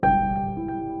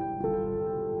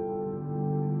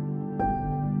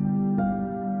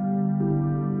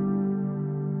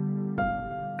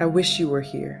I wish you were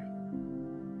here.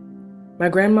 My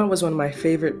grandma was one of my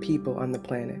favorite people on the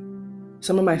planet.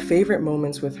 Some of my favorite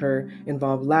moments with her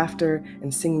involved laughter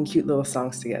and singing cute little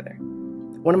songs together.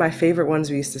 One of my favorite ones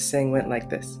we used to sing went like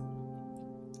this.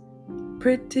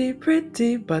 Pretty,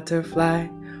 pretty butterfly,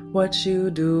 what you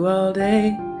do all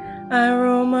day? I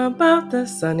roam about the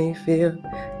sunny field,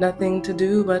 nothing to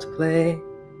do but play.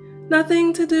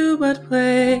 Nothing to do but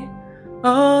play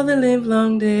all the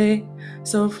livelong day.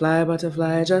 So fly,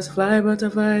 butterfly, just fly,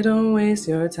 butterfly, don't waste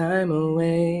your time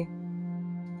away.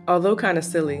 Although kind of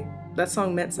silly, that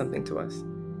song meant something to us.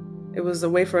 It was a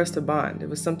way for us to bond. It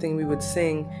was something we would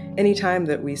sing anytime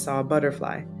that we saw a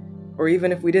butterfly, or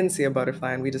even if we didn't see a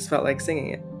butterfly and we just felt like singing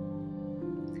it.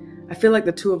 I feel like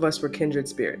the two of us were kindred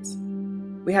spirits.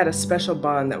 We had a special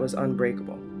bond that was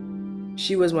unbreakable.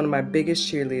 She was one of my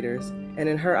biggest cheerleaders, and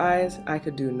in her eyes, I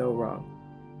could do no wrong.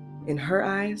 In her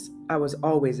eyes, I was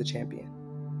always a champion.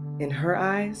 In her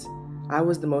eyes, I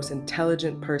was the most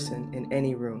intelligent person in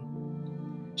any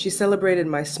room. She celebrated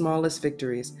my smallest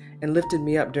victories and lifted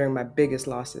me up during my biggest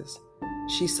losses.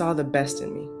 She saw the best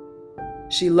in me.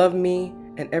 She loved me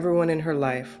and everyone in her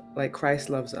life like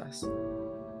Christ loves us.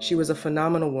 She was a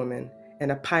phenomenal woman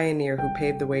and a pioneer who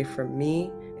paved the way for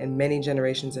me and many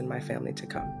generations in my family to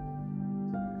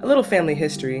come. A little family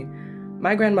history.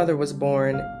 My grandmother was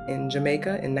born in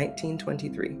Jamaica in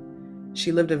 1923.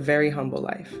 She lived a very humble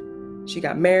life. She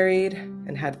got married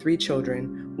and had 3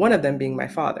 children, one of them being my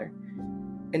father.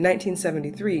 In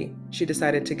 1973, she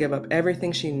decided to give up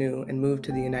everything she knew and move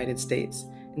to the United States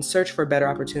in search for better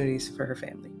opportunities for her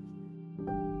family.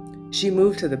 She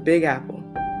moved to the Big Apple,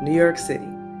 New York City,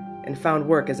 and found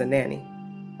work as a nanny.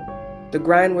 The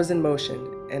grind was in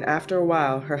motion, and after a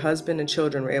while, her husband and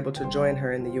children were able to join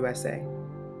her in the USA.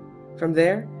 From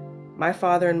there, my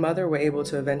father and mother were able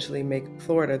to eventually make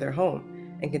Florida their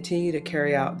home and continue to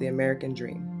carry out the American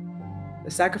dream. The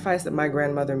sacrifice that my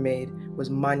grandmother made was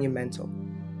monumental.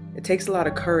 It takes a lot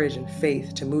of courage and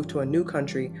faith to move to a new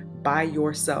country by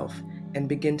yourself and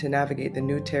begin to navigate the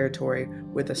new territory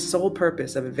with the sole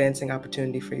purpose of advancing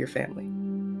opportunity for your family.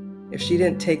 If she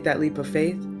didn't take that leap of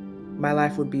faith, my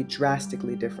life would be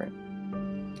drastically different.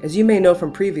 As you may know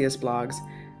from previous blogs,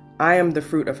 I am the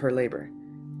fruit of her labor.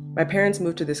 My parents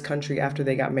moved to this country after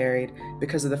they got married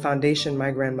because of the foundation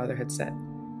my grandmother had set.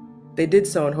 They did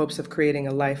so in hopes of creating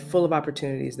a life full of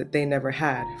opportunities that they never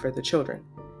had for the children.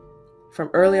 From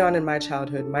early on in my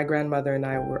childhood, my grandmother and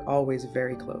I were always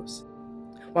very close.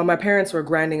 While my parents were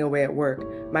grinding away at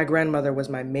work, my grandmother was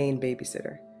my main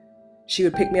babysitter. She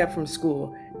would pick me up from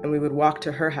school and we would walk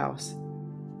to her house.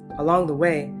 Along the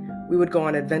way, we would go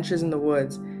on adventures in the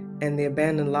woods and the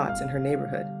abandoned lots in her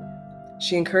neighborhood.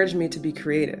 She encouraged me to be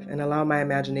creative and allow my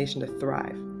imagination to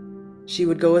thrive. She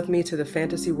would go with me to the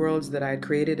fantasy worlds that I had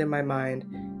created in my mind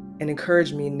and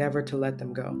encourage me never to let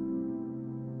them go.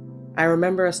 I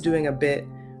remember us doing a bit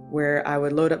where I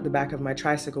would load up the back of my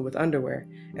tricycle with underwear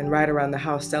and ride around the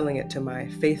house selling it to my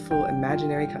faithful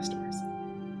imaginary customers.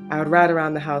 I would ride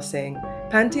around the house saying,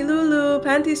 "Panty Lulu,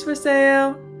 panties for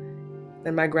sale."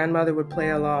 Then my grandmother would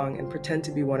play along and pretend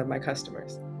to be one of my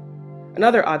customers.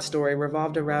 Another odd story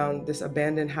revolved around this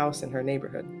abandoned house in her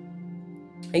neighborhood.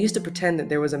 I used to pretend that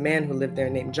there was a man who lived there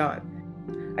named John.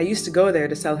 I used to go there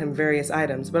to sell him various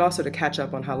items, but also to catch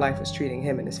up on how life was treating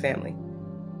him and his family.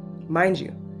 Mind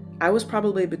you, I was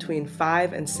probably between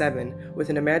 5 and 7 with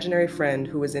an imaginary friend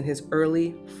who was in his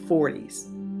early 40s.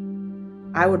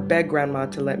 I would beg Grandma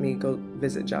to let me go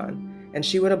visit John, and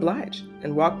she would oblige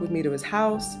and walk with me to his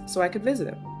house so I could visit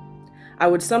him. I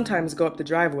would sometimes go up the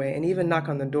driveway and even knock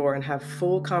on the door and have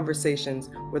full conversations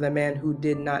with a man who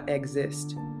did not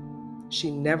exist.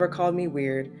 She never called me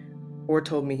weird or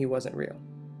told me he wasn't real.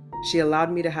 She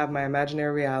allowed me to have my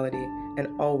imaginary reality and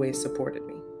always supported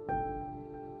me.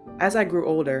 As I grew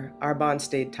older, our bond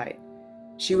stayed tight.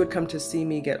 She would come to see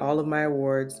me get all of my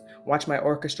awards, watch my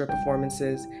orchestra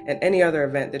performances, and any other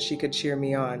event that she could cheer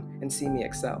me on and see me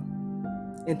excel.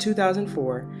 In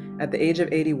 2004, at the age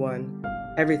of 81,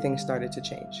 everything started to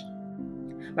change.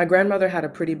 My grandmother had a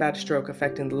pretty bad stroke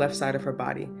affecting the left side of her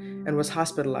body and was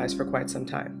hospitalized for quite some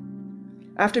time.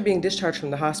 After being discharged from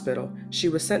the hospital, she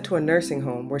was sent to a nursing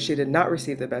home where she did not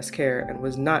receive the best care and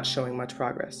was not showing much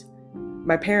progress.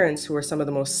 My parents, who are some of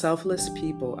the most selfless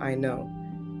people I know,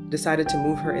 decided to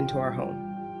move her into our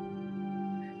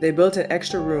home. They built an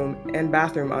extra room and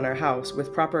bathroom on our house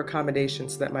with proper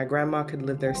accommodations so that my grandma could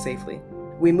live there safely.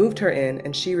 We moved her in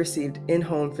and she received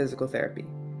in-home physical therapy.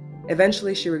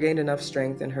 Eventually, she regained enough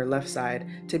strength in her left side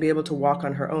to be able to walk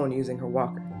on her own using her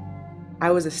walker. I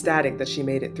was ecstatic that she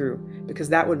made it through because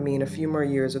that would mean a few more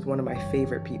years with one of my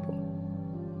favorite people.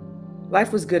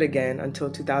 Life was good again until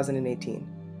 2018.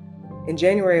 In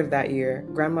January of that year,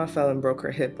 Grandma fell and broke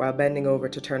her hip while bending over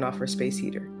to turn off her space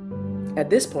heater. At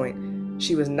this point,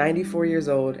 she was 94 years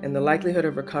old, and the likelihood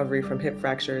of recovery from hip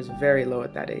fracture is very low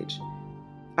at that age.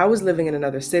 I was living in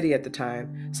another city at the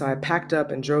time, so I packed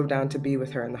up and drove down to be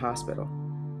with her in the hospital.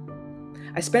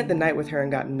 I spent the night with her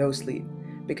and got no sleep,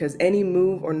 because any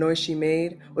move or noise she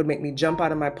made would make me jump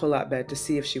out of my pull-out bed to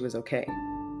see if she was okay.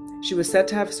 She was set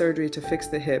to have surgery to fix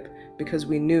the hip because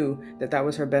we knew that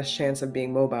was her best chance of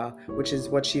being mobile, which is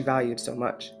what she valued so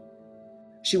much.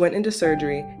 She went into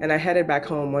surgery, and I headed back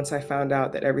home once I found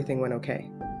out that everything went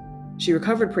okay. She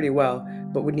recovered pretty well,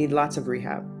 but would need lots of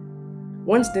rehab.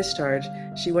 Once discharged,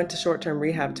 she went to short-term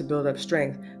rehab to build up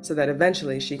strength so that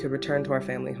eventually she could return to our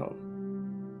family home.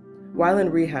 While in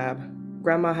rehab,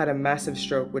 Grandma had a massive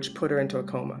stroke which put her into a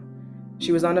coma.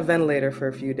 She was on a ventilator for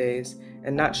a few days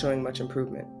and not showing much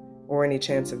improvement, or any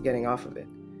chance of getting off of it.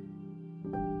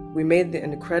 We made the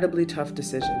incredibly tough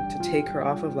decision to take her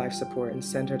off of life support and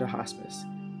send her to hospice,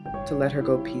 to let her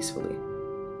go peacefully.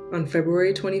 On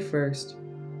February 21st,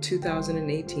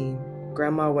 2018,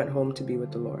 Grandma went home to be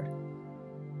with the Lord.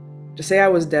 To say I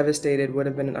was devastated would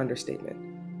have been an understatement.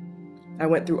 I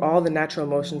went through all the natural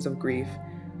emotions of grief,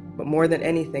 but more than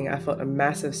anything, I felt a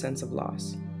massive sense of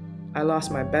loss. I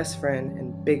lost my best friend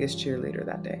and biggest cheerleader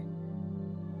that day.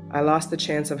 I lost the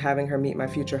chance of having her meet my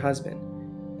future husband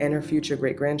and her future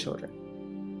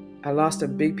great-grandchildren. I lost a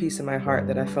big piece of my heart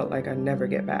that I felt like I'd never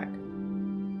get back.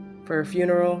 For her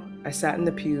funeral, I sat in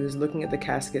the pews looking at the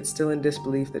casket, still in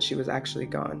disbelief that she was actually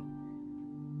gone.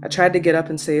 I tried to get up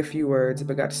and say a few words,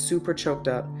 but got super choked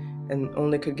up and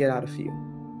only could get out a few.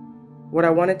 What I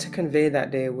wanted to convey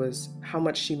that day was how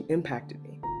much she impacted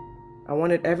me. I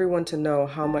wanted everyone to know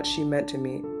how much she meant to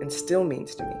me and still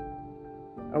means to me.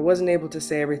 I wasn't able to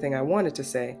say everything I wanted to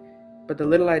say, but the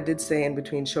little I did say in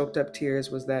between choked up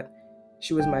tears was that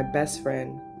she was my best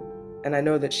friend, and I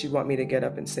know that she'd want me to get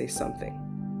up and say something.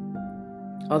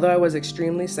 Although I was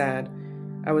extremely sad,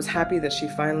 I was happy that she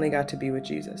finally got to be with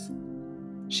Jesus.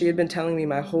 She had been telling me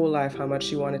my whole life how much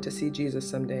she wanted to see Jesus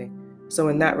someday, so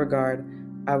in that regard,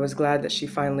 I was glad that she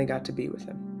finally got to be with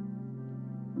him.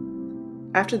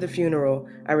 After the funeral,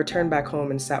 I returned back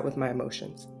home and sat with my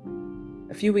emotions.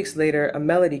 A few weeks later, a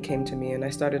melody came to me and I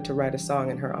started to write a song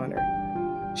in her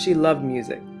honor. She loved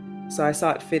music, so I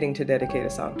saw it fitting to dedicate a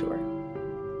song to her.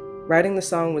 Writing the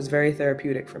song was very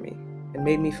therapeutic for me and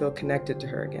made me feel connected to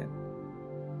her again.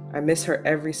 I miss her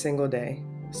every single day,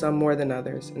 some more than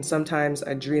others, and sometimes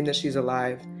I dream that she's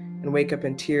alive and wake up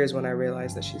in tears when I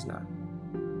realize that she's not.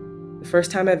 The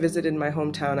first time I visited my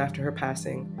hometown after her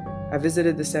passing, I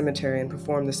visited the cemetery and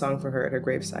performed the song for her at her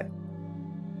gravesite.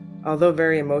 Although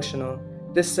very emotional,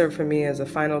 this served for me as a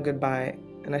final goodbye,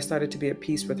 and I started to be at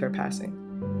peace with her passing.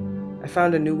 I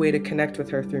found a new way to connect with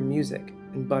her through music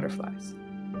and butterflies.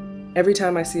 Every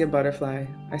time I see a butterfly,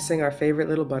 I sing our favorite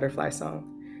little butterfly song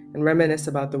and reminisce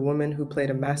about the woman who played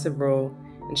a massive role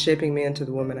in shaping me into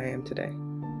the woman I am today.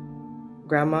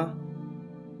 Grandma,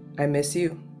 I miss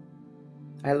you,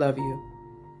 I love you,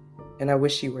 and I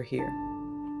wish you were here.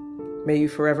 May you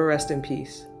forever rest in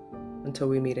peace until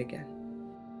we meet again.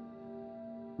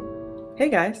 Hey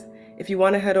guys, if you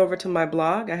want to head over to my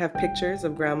blog, I have pictures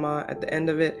of Grandma at the end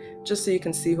of it, just so you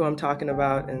can see who I'm talking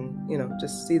about and,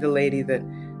 just see the lady that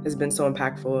has been so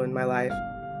impactful in my life.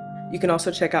 You can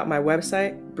also check out my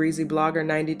website,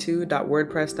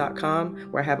 breezyblogger92.wordpress.com,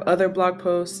 where I have other blog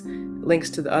posts,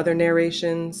 links to the other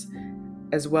narrations,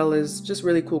 as well as just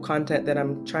really cool content that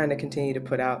I'm trying to continue to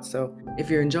put out. So if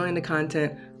you're enjoying the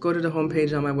content, go to the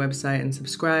homepage on my website and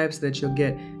subscribe so that you'll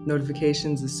get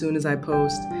notifications as soon as I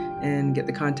post and get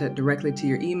the content directly to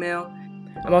your email.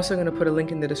 I'm also going to put a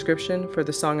link in the description for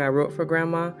the song I wrote for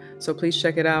Grandma, so please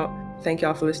check it out. Thank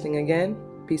y'all for listening again.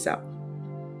 Peace out.